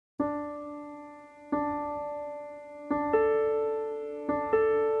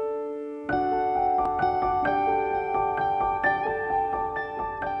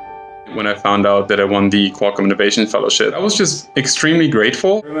When I found out that I won the Qualcomm Innovation Fellowship, I was just extremely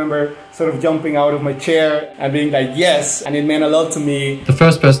grateful. I remember sort of jumping out of my chair and being like, yes, and it meant a lot to me. The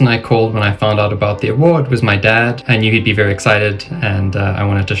first person I called when I found out about the award was my dad. I knew he'd be very excited, and I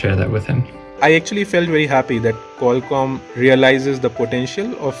wanted to share that with him. I actually felt very happy that Qualcomm realizes the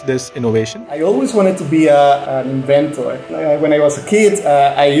potential of this innovation. I always wanted to be an inventor. When I was a kid,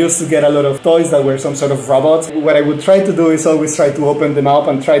 I used to get a lot of toys that were some sort of robots. What I would try to do is always try to open them up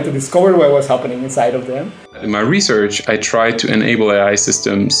and try to discover what was happening inside of them. In my research, I tried to enable AI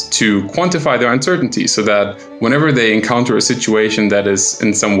systems to quantify their uncertainty so that whenever they encounter a situation that is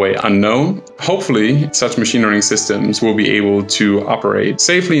in some way unknown, hopefully such machine learning systems will be able to operate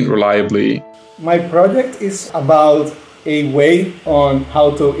safely and reliably. My project is about a way on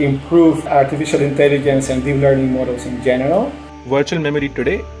how to improve artificial intelligence and deep learning models in general. Virtual memory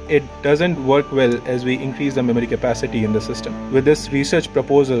today, it doesn't work well as we increase the memory capacity in the system. With this research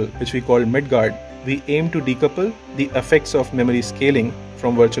proposal, which we call Midgard, we aim to decouple the effects of memory scaling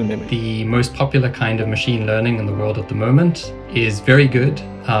from virtual memory. The most popular kind of machine learning in the world at the moment is very good,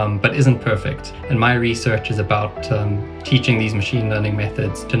 but isn't perfect. And my research is about teaching these machine learning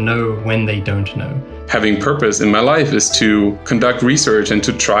methods to know when they don't know. Having purpose in my life is to conduct research and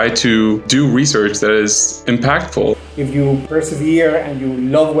to try to do research that is impactful. If you persevere and you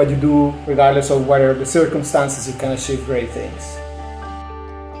love what you do, regardless of what are the circumstances, you can achieve great things.